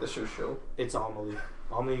 That's your show. It's Amelie.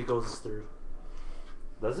 Amelie goes through.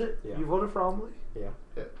 Does it? Yeah. You voted for Amelie? Yeah.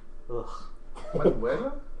 Ugh.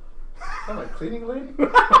 Manuela? Am I cleaning lady?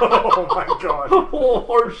 Oh my god. Oh,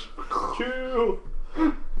 harsh. True.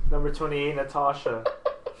 Number 28, Natasha.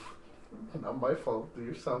 Not my fault.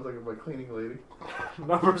 You sound like my cleaning lady.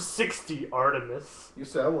 Number 60, Artemis.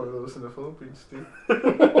 Used to have one of those in the Philippines too.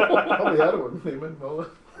 Probably had one named Manuela.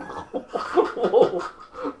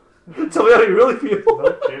 Tell me how you really feel.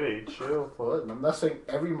 No kidding, chill. What? I'm not saying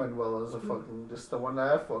every Manuela is a fucking, just the one that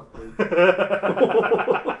I fucked with.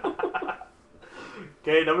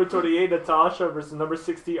 Okay, number 28, Natasha versus number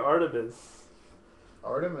 60, Artemis.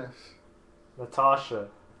 Artemis. Natasha.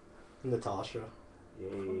 Natasha.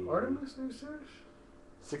 Yay. Artemis, are you serious?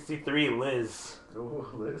 63, Liz. Oh,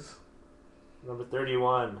 Liz. Number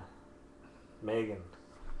 31, Megan.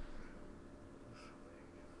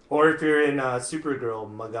 Or if you're in Supergirl,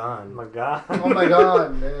 Magan. Magan. Oh my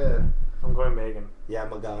god, yeah. I'm going Megan. Yeah,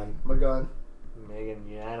 Magan. My god. Megan,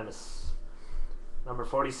 unanimous. Number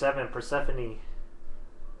 47, Persephone.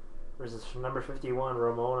 Versus number 51,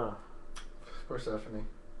 Ramona. Persephone.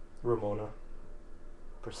 Ramona.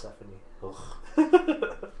 Persephone. Ugh.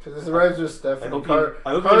 Because this rhymes with Stephanie. I hope Car-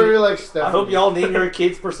 I hope Carter you- likes Stephanie. I hope y'all name your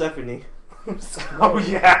kids Persephone. Oh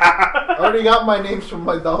yeah. I already got my names from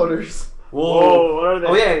my daughters. Whoa, what are they?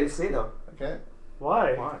 Oh yeah, say them. I can't.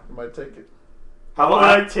 Why? Why? I might take it. How Why would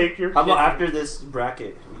about I take your how about kid? after this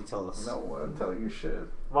bracket? You tell us. No, I'm telling you shit.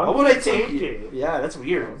 Why Why would I take it? it? Yeah, that's That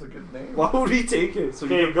weird. was a good name. Why would we take it? So,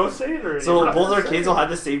 Okay, go say it already. so We're not both gonna our say kids it. will have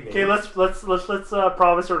the same name. Okay, let's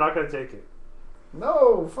promise we're not gonna take it.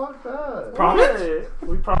 No, fuck that. Promise? Yeah,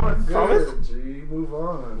 we promise. Good, G. Move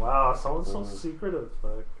on. Wow, someone's so Oh. secretive.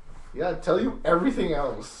 Fuck. Yeah, I tell you everything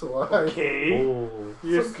else. So why? Okay. Oh.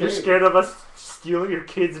 You're, It's okay. you're scared of us stealing your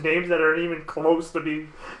kids' names that aren't even close to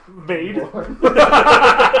being made? You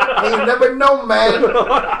never know, man.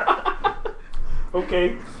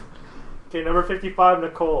 Okay. Okay, number 55,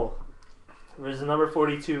 Nicole. There's number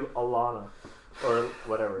 42, Alana. Or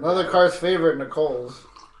whatever. Another car's favorite, Nicole's.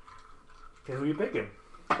 Okay, who you picking?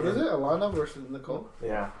 What is it? Alana versus Nicole?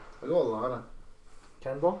 Yeah. I go Alana.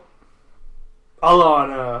 Kendall?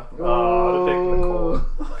 Alana. Oh, the pick Nicole.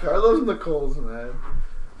 Carlos Nicole's, man.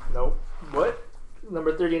 Nope. What?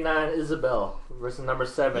 Number 39, Isabel. Versus number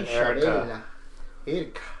 7, Erica.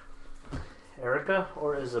 Erica. Erica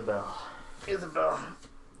or Isabel? Isabel.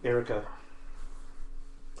 Erica.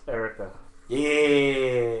 Erica.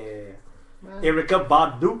 Yeah. Man. Erica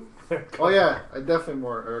Badu. Oh yeah, I definitely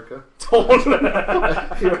more Erica. You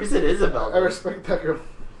already said Isabel. I respect that girl.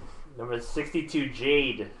 Number 62,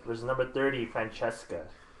 Jade. Versus number 30, Francesca.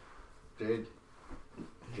 Jade.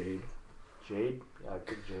 Jade. Jade? Yeah, I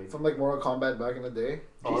picked Jade. From like Mortal Kombat back in the day.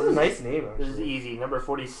 Oh, this is a nice name. This is Actually. easy. Number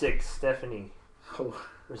 46, Stephanie. Oh.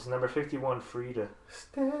 Versus number 51, Frida.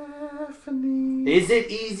 Stephanie. Is it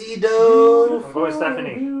easy though? I'm going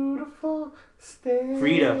Stephanie. Beautiful Stephanie.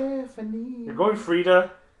 Frida. You're going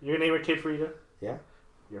Frida? You're gonna name your kid Frida? Yeah.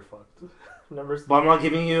 You're fucked. Number. But I'm not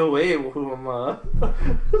giving you away who I'm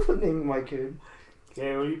naming my kid.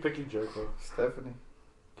 Okay, who are you picking, Jericho? Stephanie.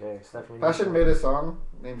 Okay, Stephanie. Passion made a song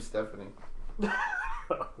named Stephanie.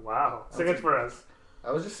 Wow. Sing it for us.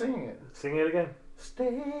 I was just singing it. Sing it again.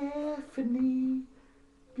 Stephanie.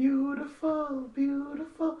 Beautiful,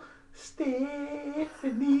 beautiful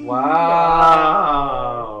Stephanie.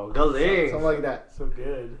 Wow. Galing. Something like that. So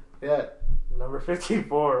good. Yeah. Number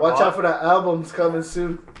 54. Watch out for that album's coming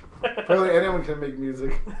soon. Apparently anyone can make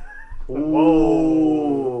music.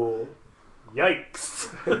 Ooh. Yikes.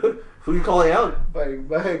 Who you calling out? Bang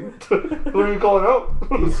bang. Who are you calling out?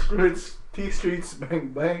 T Streets bang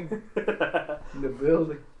bang. In the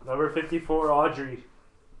building. Number 54, Audrey.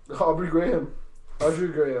 Aubrey Graham. Audrey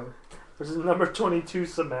Graham. This is number 22,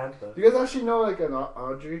 Samantha. Do you guys actually know like an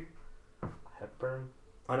Audrey? Hepburn.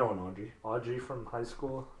 I know an Audrey. Audrey from high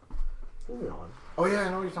school. Moving on. Oh yeah, I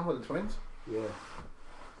know you're talking about the twins. Yeah.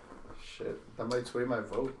 Shit, that might sway my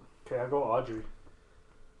vote. Okay, I'll go Audrey.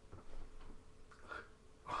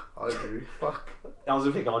 Audrey, fuck. I was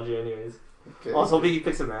gonna pick Audrey anyways. Okay. I was hoping you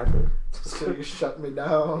pick Samantha. So you shut me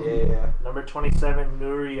down. Yeah. Number 27,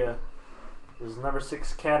 Nuria. There's number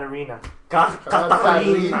 6, Katarina.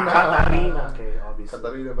 Katarina. Katarina. Okay, obviously.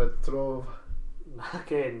 Katarina Petrov.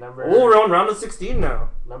 Okay, number. Oh, we're on round of 16 now.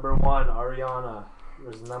 Number 1, Ariana.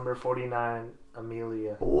 Versus number 49,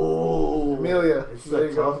 Amelia. Oh, Amelia. This is There a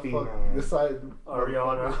you go. toughie, Fuck, man. decide.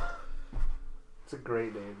 Ariana. It's a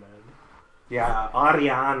great name, man. Yeah,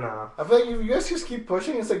 Ariana. I feel like if you guys just keep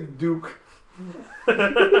pushing, it's like Duke.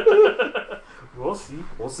 We'll see.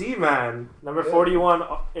 We'll see, man. Number Yeah. 41,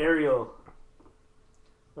 Ariel.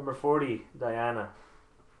 Number 40, Diana.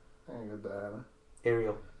 I ain't good, Diana.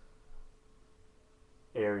 Ariel.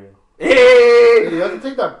 Ariel. Hey, Hey! you have to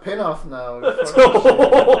take that pin off now. you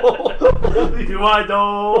fucking shit. Do I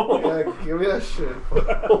know? Yeah, give me that shit.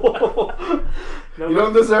 You Number,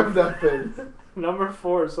 don't deserve that pin. number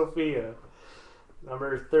 4, Sophia.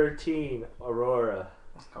 Number 13, Aurora.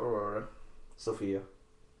 Aurora. Sophia.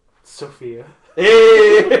 Sophia.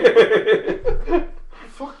 Hey!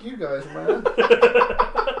 Fuck you guys, man.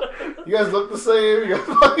 You guys look the same. You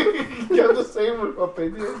have the same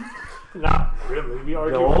opinion. Not really. We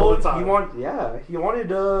argue all No, the time. he wanted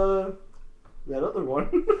that other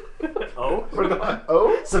one. Oh? Forgot.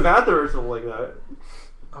 Oh? Samantha or something like that.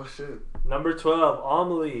 Oh shit. Number 12,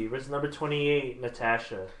 Amelie versus number 28,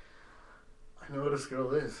 Natasha. I know what this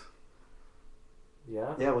girl is.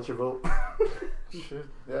 Yeah? Yeah, what's your vote? Shit.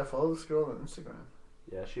 Yeah, follow this girl on Instagram.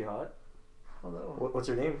 Yeah, she hot? Oh, that one. What's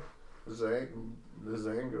her name? The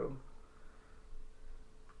Zane girl.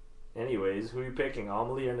 Anyways, who are you picking,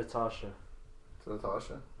 Amelie or Natasha? It's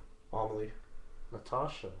Natasha. Amelie.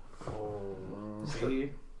 Natasha. Oh, Mm.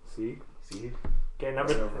 See? see. Okay,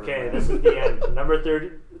 Whatever, okay, man. this is the end. Number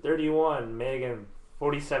 31, Megan.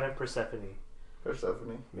 47, Persephone.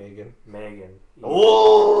 Persephone. Megan. Megan.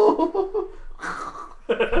 Oh!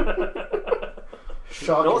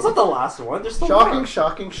 Shocking. No, it's not the last one. There's still Shocking, more.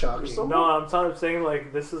 shocking, shocking. There's so- No, I'm saying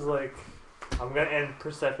like this is like I'm gonna end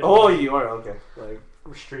Persephone. Oh, you are okay. like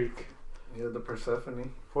streak. Yeah, the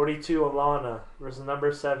Persephone. 42, Alana versus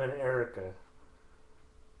number 7, Erica.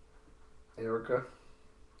 Erica.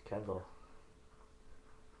 Kendall.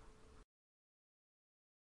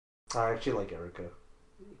 I actually like Erica.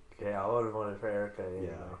 Okay, I would have voted for Erica.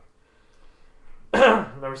 Yeah.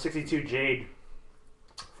 Number 62, Jade.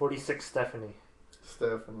 46, Stephanie.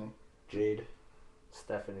 Stephanie. Jade.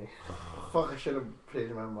 Stephanie. Fuck, I should have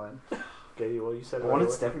changed my mind. Okay, well you said I it wanted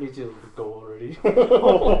right Stephanie to go already.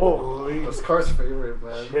 away. That's Car's favorite,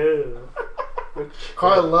 man. Chill.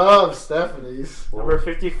 Car loves Stephanie's. Number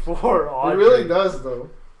 54, He Audrey. really does, though.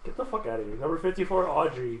 Get the fuck out of here. Number 54,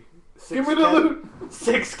 Audrey. Give me the loot.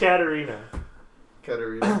 6, Katarina.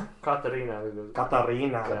 Katerina. Katarina.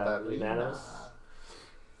 Katarina. Katarina. Unanimous.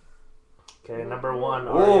 Okay, number 1,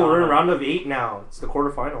 Oh, we're in Ariana. round of 8 now. It's the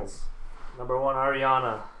quarterfinals. Number 1,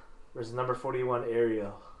 Ariana. Versus number 41,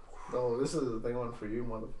 Ariel. No, this is the thing one for you,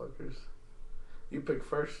 motherfuckers. You pick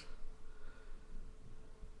first.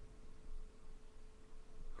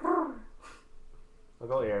 I'll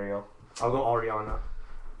go Ariel. I'll go Ariana.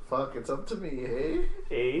 Fuck, it's up to me, hey?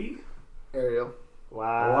 A? Ariel.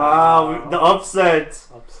 Wow, the upset.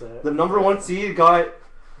 Upset. The number 1 seed got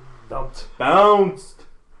Dumped. bounced.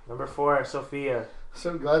 Number 4, Sophia.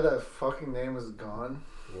 So glad that fucking name is gone.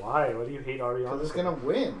 Why? Why do you hate Ariana? Because it's gonna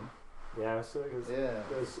win. Yeah, so Yeah.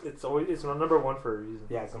 it's always it's number 1 for a reason.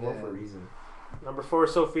 Yeah, it's a vote Yeah. for a reason. Number 4,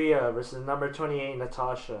 Sophia versus number 28,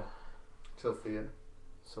 Natasha. Sophia.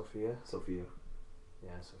 Sophia? Sophia.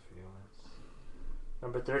 Yeah, Sophia wins.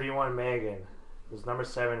 Number 31, Megan. Versus number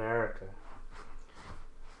 7, Erica.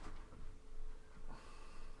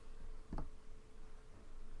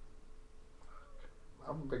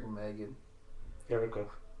 I'm big Megan. Erica.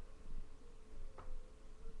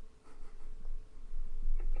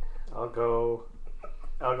 I'll go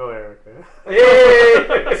Erica.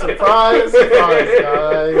 Hey! Surprise, surprise,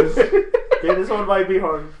 guys. Okay, this one might be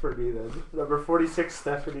hard for me then. Number 46,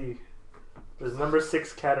 Stephanie. There's number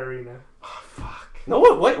 6, Katarina. Oh, fuck. No,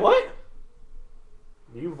 what?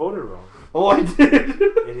 You voted wrong. Oh, I did.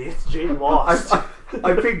 Idiots, Jade lost.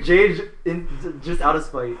 I picked Jade in just out of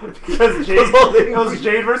spite. Because Jade, That's all they- it was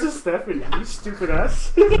Jade versus Stephanie. You stupid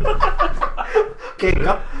ass. Okay,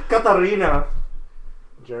 Katarina.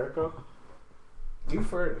 Jericho? You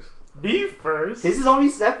first. Me first? His is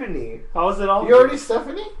always Stephanie. How is it all? You already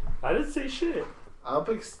Stephanie? I didn't say shit. I'll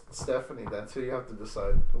pick Stephanie. That's who you have to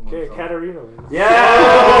decide. who wins Okay, on. Katarina wins. Yeah.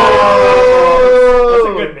 That's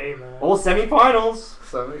a good name, man. Oh, semifinals.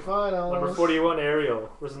 Semifinals. Number 41, Ariel.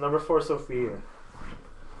 Versus number 4, Sophia.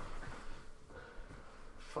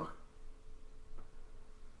 Fuck.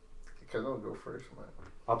 Okay, I'll go first, man.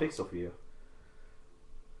 I'll pick Sophia.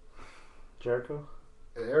 Jericho?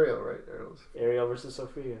 Ariel, right? Ariel versus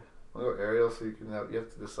Sophia. I'll go Ariel so you have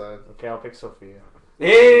to decide. Okay, I'll pick Sophia.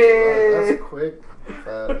 Hey. That's quick.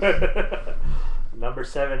 Fast. Number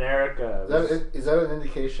 7, Erica. Is that an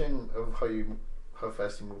indication of how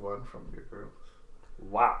fast you move on from your girls?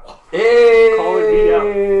 Wow. Hey! Calling me out.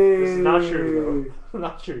 This is not true, though.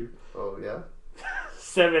 Not true. Oh yeah.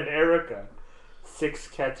 7, Erica. 6,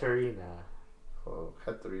 Katerina. Oh,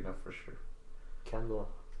 Katerina for sure. Kendall.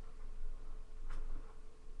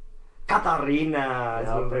 Katarina.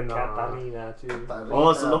 Yeah, I'll put Katarina, too.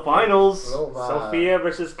 Oh, it's in the finals. Roma. Sophia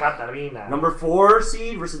versus Katarina. Number 4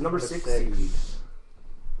 seed versus number 6 seed.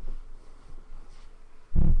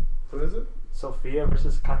 What is it? Sophia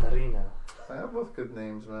versus Katarina. I have both good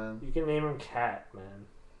names, man. You can name him Kat, man.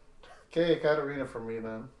 Okay, Katerina for me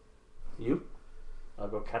then. You? I'll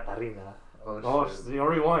go Katarina. Oh, shit. you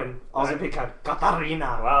already won. I was gonna pick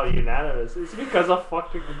Katarina. Wow, unanimous. It's because of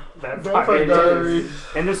fucking Vampire Vampire Diaries. Diaries.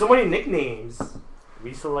 And there's so many nicknames.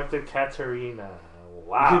 We selected Katarina. You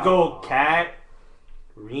Wow. could go Kat,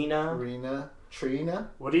 Rena. Rena, Trina.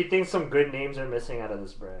 What do you think some good names are missing out of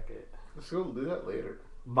this bracket? Let's go do that later.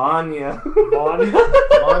 Banya. Vanya,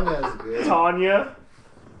 Vanya's good. Tanya,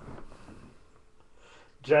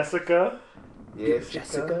 Jessica,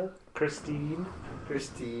 Jessica. Christine.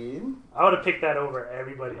 Christine. I would have picked that over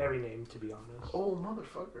every name, to be honest. Oh,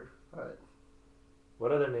 motherfucker. Alright.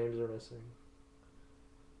 What other names are missing?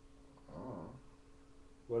 Oh.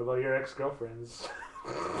 What about your ex-girlfriends?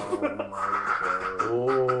 Oh my god.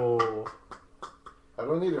 Oh. I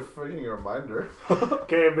don't need a freaking reminder.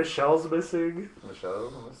 Okay, Michelle's missing.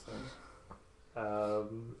 Michelle,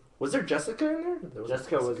 listen. Was there Jessica in there? There wasn't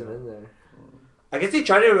Jessica wasn't in there. I guess they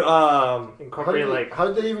tried to Incorporate How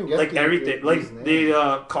did they even get like these- everything, these like names?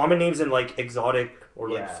 the common names and like exotic or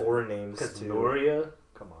like Yeah. foreign names because too. Noria.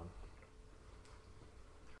 Come on.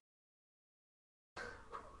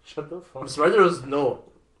 Shut the fuck I'm up. surprised there was no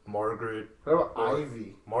Margaret. What about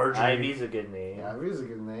Ivy? Marjorie. Ivy's a good name. Yeah, Ivy's a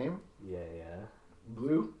good name. Yeah.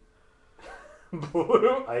 Blue.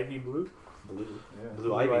 Blue. Ivy Blue. Blue. Yeah.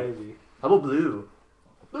 Blue Ivy. How about Blue?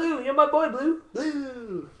 Blue, you're my boy, Blue.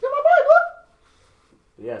 Blue.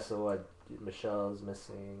 Yeah, so what? Michelle's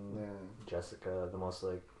missing. Yeah. Jessica, the most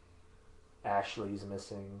like. Ashley's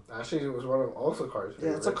missing. Actually, it was one of also Car's Yeah,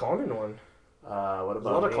 it's a common one. What There's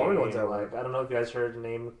about a lot of common name? ones out Like, I don't know if you guys heard the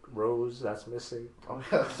name Rose. That's missing. Oh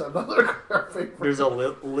yeah, that's another car favorite. There's a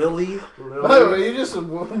Lily. By the way, you just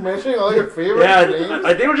mentioning all your favorite Yeah, names.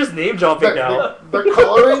 I think we're just name dropping now. The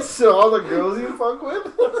colorants to all the girls you fuck with.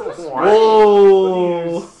 What are you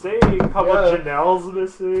Whoa. saying? How about Yeah. Janelle's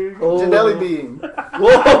missing? Oh. Janelle Bean.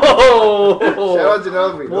 Whoa. Shout out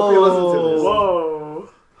Janelle Bean. Hope you listen to this. Whoa.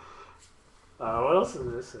 What else is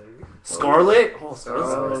missing? Scarlet. Oh, Oh,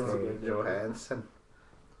 Scarlet's that's good. Johansson.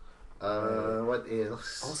 What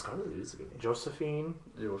else? Oh, Scarlet is a good name. Josephine.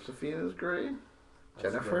 Josephine is great.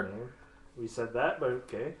 That's a Jennifer? good name. We said that, but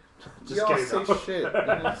okay. Just Y'all kidding. say no. shit. You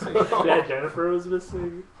don't say shit. Yeah, Jennifer was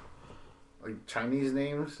missing. Like Chinese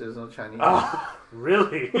names? There's no Chinese Ah,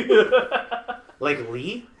 really? Like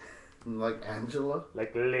Lee? names. Like Angela.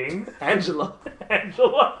 Like Ling? Angela.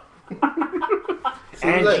 Angela?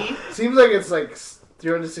 Angie? Seems like it's like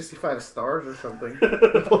 365 stars or something.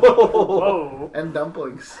 Whoa. And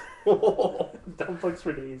dumplings. Dumplings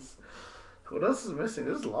for days. What else is missing?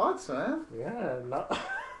 There's lots, man. Yeah, not.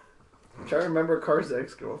 I'm trying to remember Car's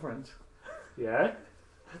ex-girlfriends. Yeah?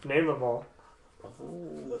 Name them all.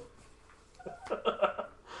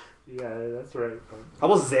 Yeah, that's right. How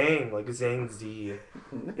about Zhang? Like Zhang Z.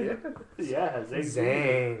 Yeah. Yeah,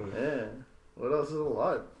 Zhang. Yeah. What else is a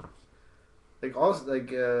lot? Like also like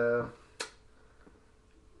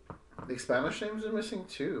Spanish names are missing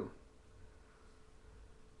too.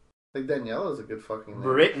 Like Daniela is a good fucking name.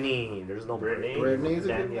 Brittany. There's no Brittany. Brittany. Brittany's a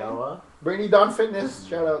good name. Daniela. Brittany Dawn Fitness.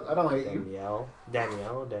 Shout out. I don't hate you.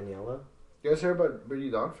 Daniela. You guys heard about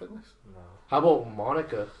Brittany Dawn Fitness? No. How about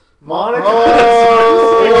Monica? Monica.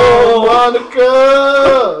 Oh, Monica!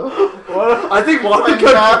 I think Monica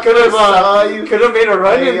I saw you. could have made a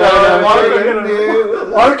run in Hey, that. Monica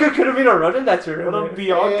Monica could have made a run in that tournament. What if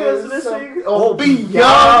Bianca's missing? Oh,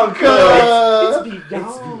 Bianca! Bianca! It's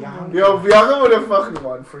Bianca. Yo, Bianca would have fucking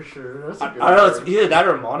won for sure. That's a I good don't know, it's one. either that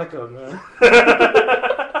or Monica, man.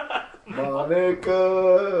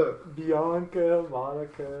 Monica, Bianca,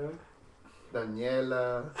 Monica,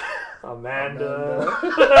 Daniela, Amanda.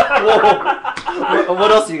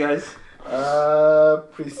 What else, you guys?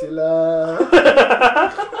 Priscilla.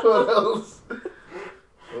 What else?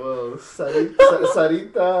 Whoa,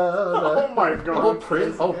 Sarita. Oh my god.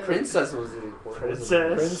 Princess was it?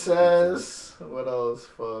 Princess. Princess. What else?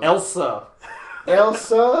 Fuck. Elsa.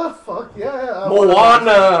 Elsa. Fuck yeah.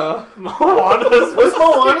 Moana. Moana's What's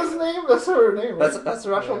Moana's name? That's her name. Right? That's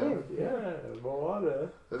her actual Yeah. name. Yeah, Moana. marijuana.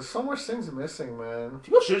 There's so much things missing, man.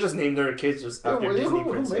 People should just name their kids just Yo, after who Disney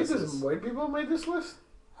made princesses. this? White people made this list?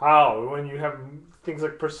 How? When you have things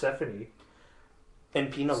like Persephone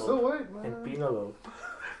And Still Penelope. white, man. and Penelope.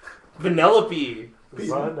 Vanellope.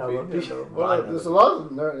 Well, there's a lot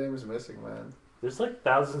of names missing, man. There's like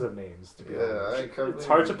thousands of names to be Yeah, honest. I can't It's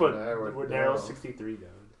hard to put. narrow We're it narrow down. 63 down.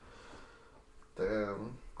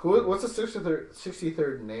 Damn. What's the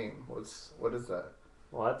 63rd name? What is that?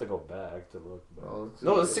 Well, I have to go back to look. But Oh,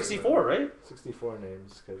 No, it's 64, right? 64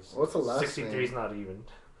 names because What's the last 63 is name? not even.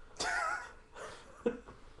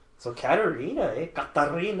 So Katarina, eh?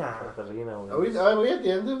 Katarina. Katarina Are we at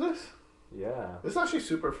the end of this? Yeah. This is actually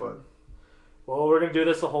super fun. Well, we're gonna do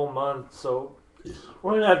this a whole month, so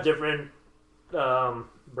we're gonna have different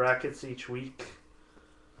brackets each week.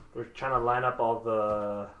 We're trying to line up all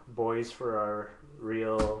the boys for our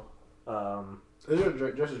real. Is there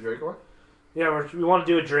a Justice Drake one? Yeah, we want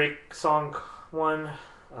to do a Drake song one.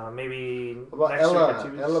 Maybe What about next week or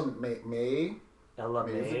 2 weeks. Ella May? May.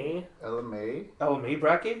 Ella May? Oh, me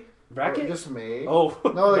bracket? Bracket? Or just May? Oh.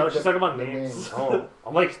 No, like No, she's talking about the names. names. Oh.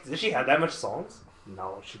 I'm like, does she have that much songs?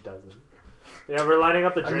 No, she doesn't. Yeah, we're lining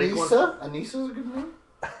up the Drake one. Anissa? Anissa's a good name?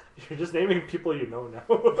 You're just naming people you know now.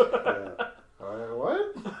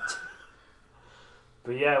 What?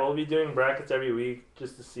 But yeah, we'll be doing brackets every week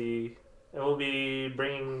just to see. And we'll be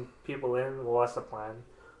bringing people in. Well, that's the plan.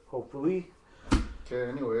 Hopefully. Okay,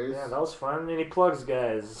 anyways. Yeah, that was fun. Any plugs,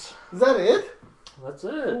 guys? Is that it? That's Who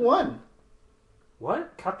it. won?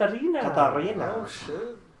 What? Katarina. Katarina. Oh,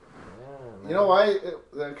 shit. Yeah, You know why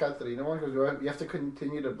the Katarina one? Because you have to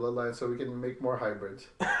continue the bloodline so we can make more hybrids.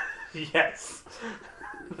 Yes.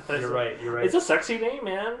 You're right, you're right. It's a sexy name,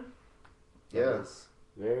 man. Yeah. Yes.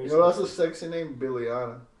 Very You know what's sexy. a sexy name?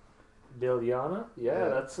 Billiana. Billiana? Yeah, Yeah.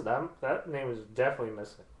 that's that name is definitely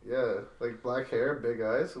missing. Yeah, like black hair, big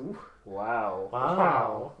eyes. Ooh. Wow.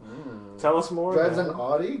 Wow. Tell us more. Drives man. an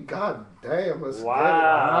Audi. God damn, let's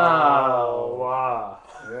Wow. Wow.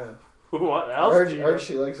 get it. Yeah. What I else? heard, do you heard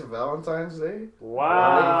she likes Valentine's Day. Wow.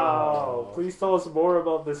 Wow. Please tell us more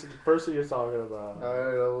about this person you're talking about. I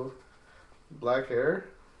don't know. Black hair.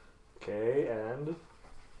 Okay, and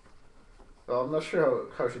Well, I'm not sure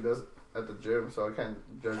how she does at the gym, so I can't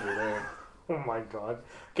judge her there. oh my god.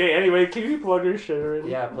 Okay, anyway, can you plug your shit already?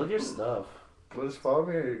 Yeah, plug your stuff. But just follow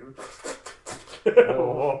me.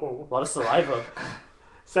 Whoa. A lot of saliva.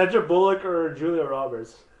 Sandra Bullock or Julia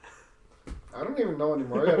Roberts? I don't even know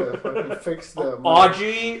anymore. I gotta fucking fix the.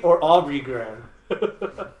 Audrey or Aubrey Graham?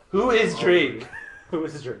 Who is Drake? Who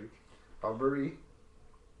is Drake? Aubrey.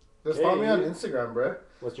 Just Hey, follow me on you- Instagram, bruh.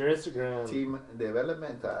 What's your Instagram? Team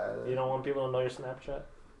Developmental. You don't want people to know your Snapchat?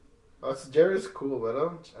 Oh, Jerry's cool, but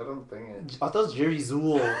I don't think it. I thought it was Jerry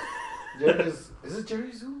Zool. Jerry's. Is it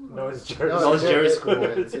Jerry Zool? No, it's Jerry. No, it's Jerry's cool.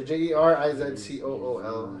 It's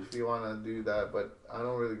JERIZCOOL if you want to do that, but I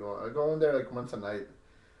don't really go. I go in there like once a night.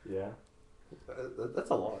 Yeah. That's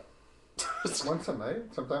a lot. Once a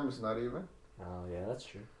night? Sometimes not even. Oh, yeah, that's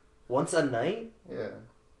true. Once a night? Yeah.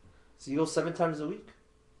 So you go 7 times a week?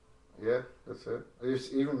 Yeah, that's it.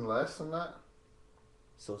 It's even less than that.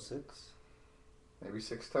 So 6. Maybe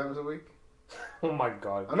 6 times a week. Oh my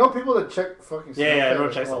god. I know people that check fucking Yeah, Snapchat everyone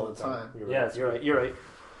like checks all the time. You're right. Yes. You're right. You're right.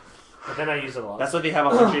 But then I use it a lot. That's why they have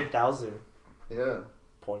 100,000 Yeah.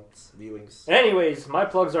 points, viewings. Anyways, my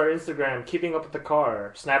plugs are Instagram, Keeping Up with the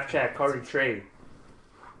Car, Snapchat, Car Trade,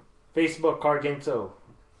 Facebook, Car Ginto.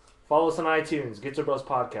 Follow us on iTunes, Ginto Bros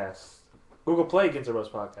Podcast, Google Play, Ginto Bros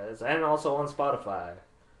Podcast, and also on Spotify.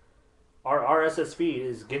 Our RSS feed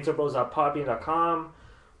is gintobros.podbean.com.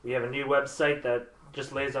 We have a new website that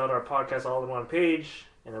just lays out our podcast all in one page,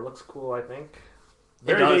 and it looks cool, I think.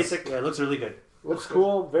 Very it does. basic. Yeah, it looks really good. Looks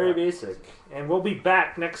cool, very basic. And we'll be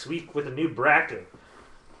back next week with a new bracket.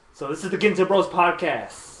 So this is the Ginto Bros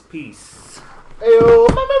Podcast. Peace. Ayo.